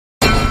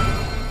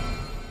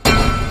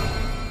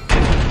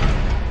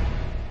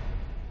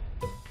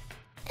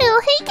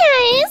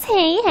guys,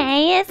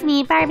 hey, it's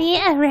me, Barbie.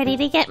 I'm ready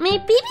to get my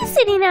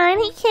babysitting on,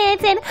 hey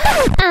kids, and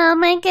oh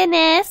my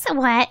goodness,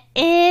 what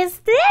is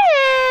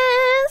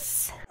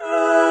this?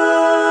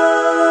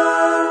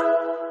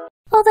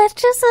 Well, that's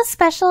just a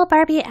special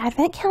Barbie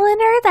advent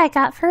calendar that I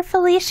got for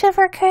Felicia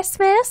for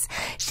Christmas.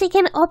 She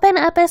can open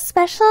up a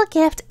special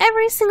gift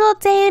every single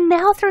day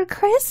now through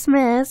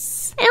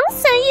Christmas.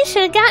 Elsa, you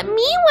should have got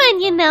me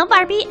one. You know,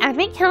 Barbie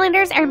advent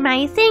calendars are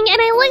my thing,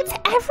 and I looked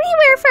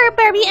everywhere for a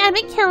Barbie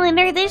advent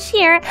calendar this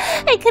year.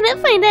 I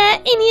couldn't find it at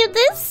any of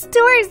the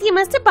stores. You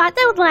must have bought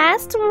the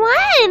last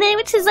one,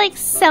 which is like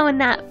so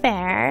not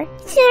fair.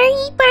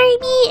 Sorry,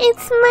 Barbie,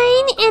 it's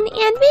mine, and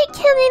advent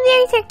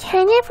calendars are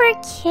kind of for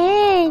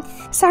kids.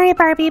 Sorry,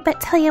 Barbie, but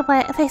tell you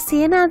what, if I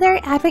see another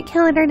advent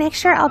calendar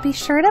next year, I'll be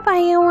sure to buy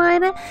you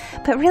one.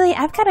 But really,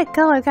 I've got to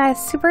go. I've got a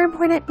super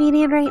important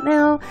meeting right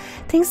now.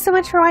 Thanks so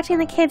much for watching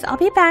the kids. I'll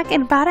be back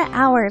in about an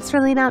hour. It's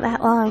really not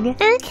that long.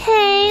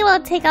 Okay,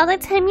 well, take all the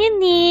time you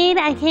need.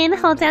 I can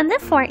hold down the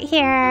fort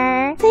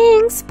here.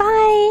 Thanks,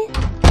 bye.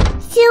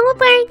 So,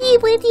 Barbie,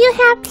 what do you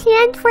have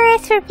planned for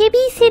us for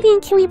babysitting?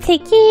 Can we play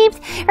games?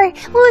 Or,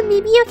 well,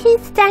 maybe you can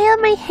style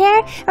my hair?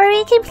 Or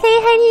we can play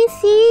hide and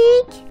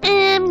seek?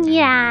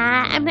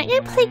 Yeah, I'm not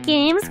gonna play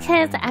games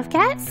because I've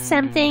got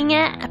something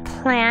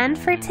planned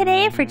for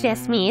today for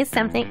just me.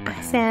 Something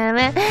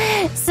awesome.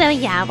 So,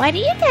 yeah, why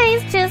don't you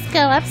guys just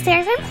go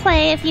upstairs and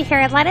play? If you hear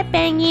a lot of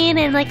banging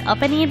and, like,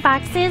 opening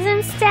boxes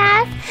and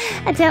stuff,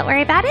 don't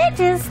worry about it.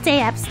 Just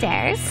stay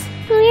upstairs.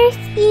 Worst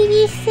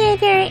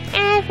babysitter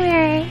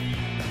ever.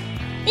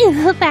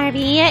 Ooh,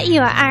 Barbie, you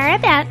are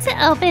about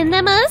to open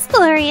the most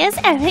glorious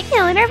advent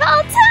calendar of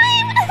all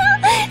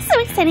time! So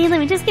exciting, let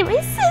me just get my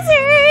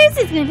scissors!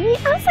 It's going to be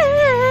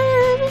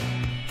awesome!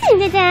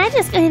 Da-da-da,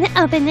 just going to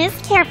open this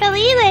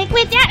carefully, like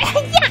with that.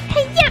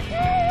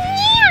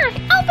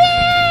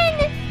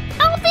 Open!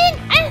 Open!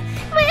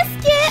 Let's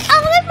get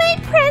all of my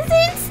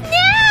presents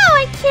now!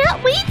 I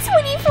can't wait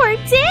 24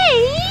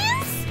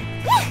 days!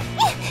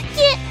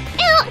 Get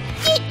out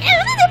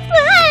of the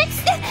box!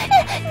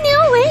 No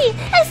way!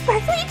 A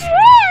sparkly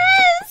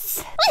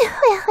dress!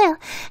 Well,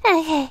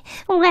 okay.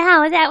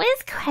 Wow, that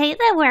was quite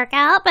the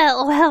workout,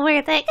 but well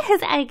worth it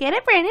because I get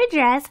a brand new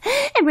dress,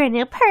 a brand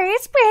new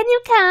purse, brand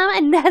new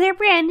comb, another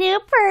brand new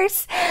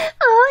purse.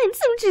 Oh, and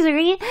some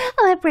jewelry,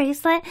 a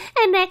bracelet,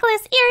 a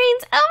necklace,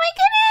 earrings. Oh my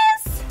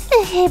goodness!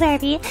 Okay,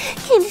 Barbie,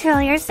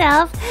 control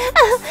yourself.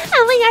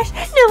 Oh my gosh,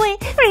 no way!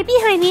 Right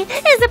behind me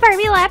is a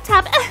Barbie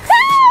laptop.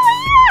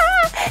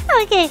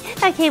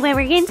 Okay, what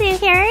we're gonna do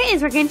here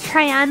is we're gonna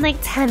try on like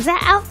tons of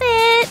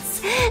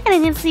outfits, and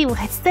I'm gonna see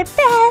what's the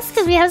best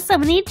because we have so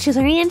many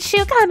jewelry and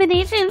shoe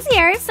combinations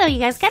here. So you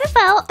guys gotta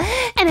vote,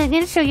 and I'm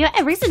gonna show you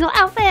every single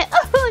outfit.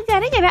 Oh, I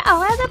gotta get it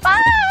all out of the box.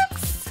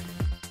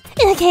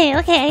 Okay,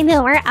 I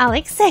know we're all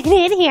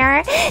excited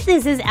here.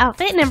 This is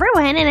outfit number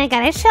 1, and I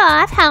gotta show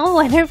off how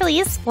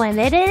wonderfully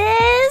splendid it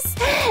is.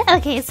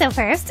 Okay, so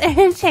first,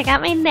 check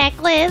out my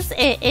necklace.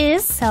 It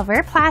is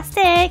silver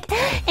plastic,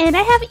 and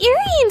I have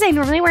earrings. I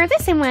normally wear the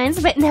same ones,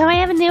 but now I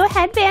have a new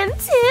headband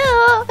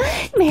too.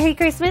 Merry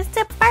Christmas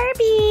to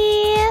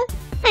Barbie.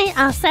 I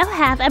also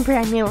have a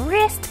brand new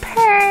wrist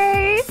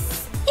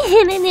purse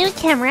and a new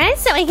camera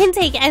so I can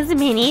take as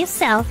many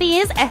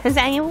selfies as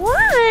I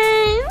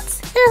want.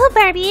 Oh,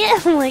 Barbie,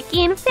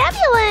 looking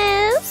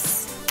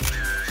fabulous!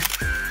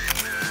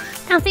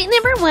 Outfit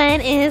number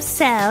 1 is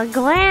so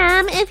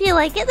glam. If you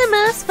like it the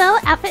most, vote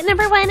outfit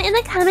number 1 in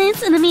the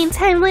comments. In the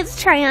meantime, let's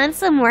try on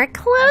some more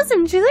clothes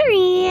and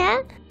jewelry.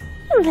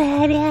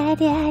 La da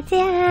da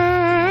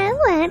da,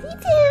 la di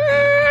da,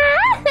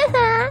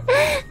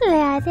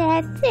 la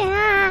da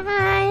da,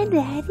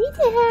 la di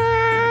da.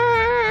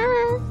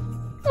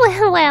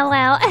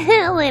 Well,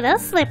 a little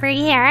slippery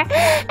here.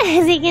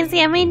 As you can see,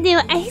 I have my new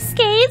ice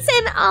skates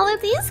and all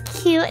of these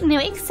cute new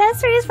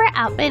accessories for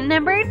outfit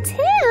number 2.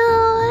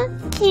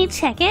 Can you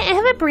check it? I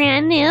have a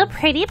brand new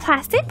pretty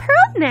plastic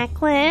pearl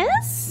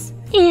necklace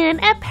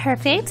and a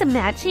perfect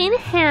matching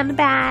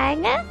handbag.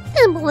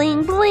 A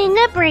bling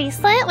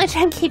bracelet, which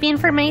I'm keeping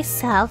for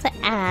myself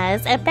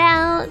as a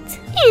belt.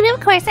 And of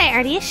course, I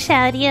already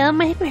showed you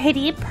my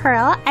pretty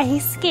pearl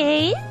ice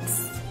skates.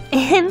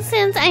 And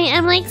since I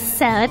am like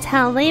so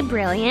totally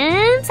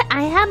brilliant,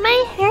 I have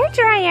my hair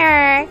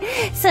dryer.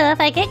 So if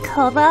I get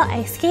cold while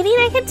ice skating,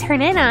 I can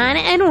turn it on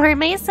and warm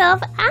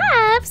myself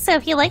up. So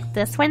if you like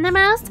this one the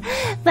most,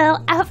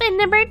 vote outfit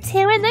number 2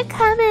 in the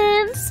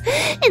comments.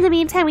 In the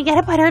meantime, we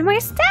gotta put on more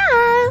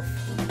stuff.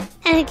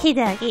 Okie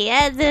dokie,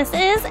 this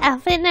is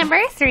outfit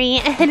number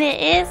 3, and it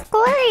is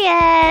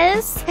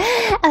glorious.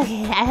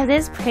 Okay, I have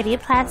this pretty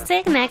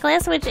plastic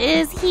necklace, which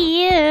is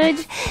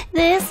huge.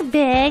 This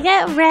big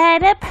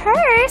red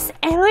purse,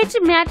 which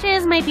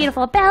matches my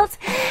beautiful belt,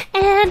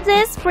 and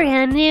this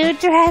brand new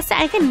dress.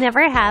 I can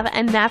never have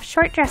enough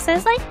short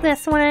dresses like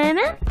this one.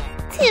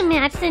 To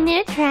match the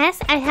new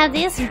dress, I have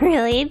these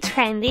really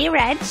trendy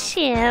red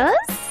shoes.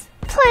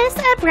 plus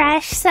a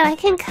brush so I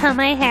can comb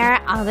my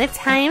hair all the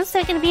time so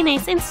it can be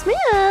nice and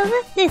smooth.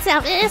 This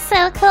outfit is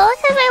so cool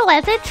because I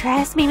love the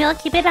dress. Maybe I'll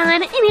keep it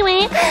on.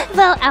 Anyway,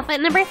 vote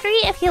outfit number 3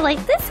 if you like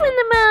this one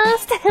the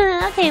most.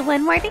 Okay,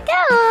 one more to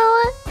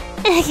go.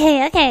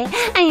 Okay,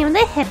 I am the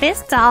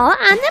hippest doll on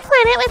the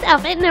planet with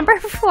outfit number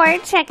 4.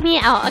 Check me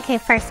out. Okay,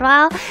 first of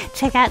all,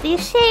 check out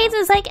these shades.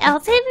 It's like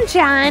Elton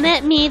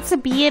John meets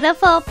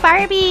beautiful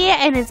Barbie,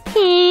 and it's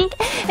pink.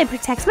 It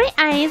protects my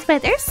eyes,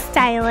 but they're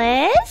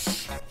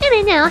stylish. And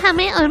I now have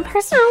my own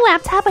personal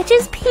laptop, which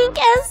is pink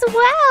as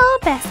well.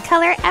 Best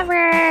color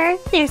ever.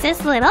 There's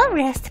this little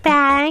wrist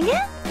bag.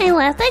 I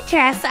love the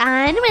dress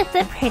on with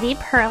the pretty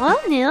pearl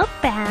new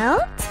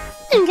belt.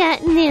 I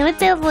got new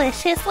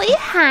deliciously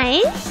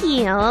high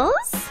heels.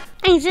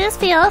 I just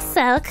feel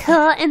so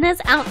cool in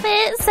this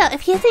outfit, so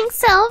if you think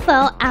so,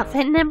 vote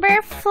outfit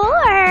number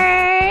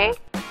 4.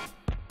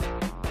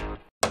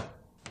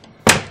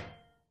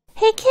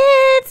 Hey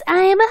kids,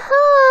 I'm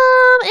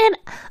home, and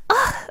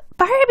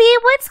Barbie,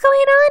 what's going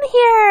on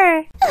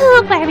here?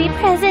 Oh, Barbie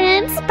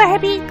presents,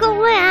 Barbie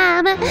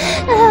glam.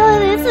 Oh,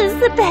 this is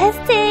the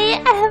best day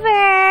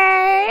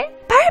ever.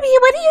 Barbie,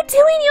 what are you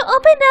doing? You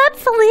opened up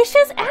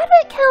Felicia's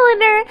advent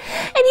calendar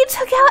and you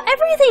took out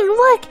everything.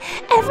 Look,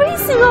 every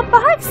single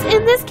box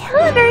in this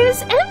calendar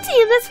is empty.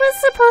 This was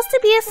supposed to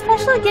be a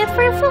special gift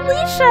for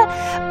Felicia.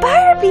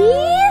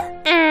 Barbie?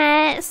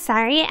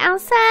 Sorry,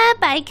 Elsa,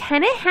 but I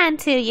kind of had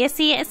to. You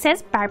see, it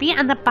says Barbie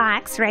on the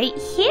box right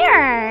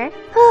here.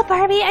 Oh,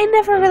 Barbie, I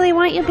never really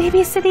want you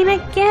babysitting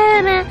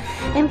again.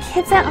 And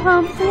kids at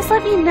home, please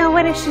let me know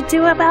what I should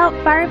do about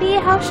Barbie.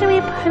 How should we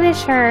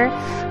punish her?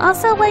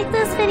 Also, like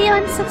this video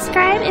and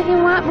subscribe if you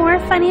want more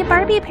funny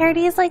Barbie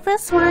parodies like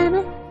this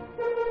one.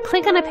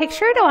 Click on a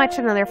picture to watch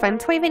another fun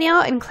toy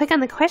video and click on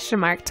the question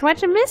mark to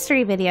watch a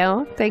mystery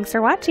video. Thanks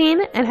for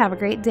watching and have a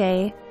great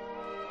day.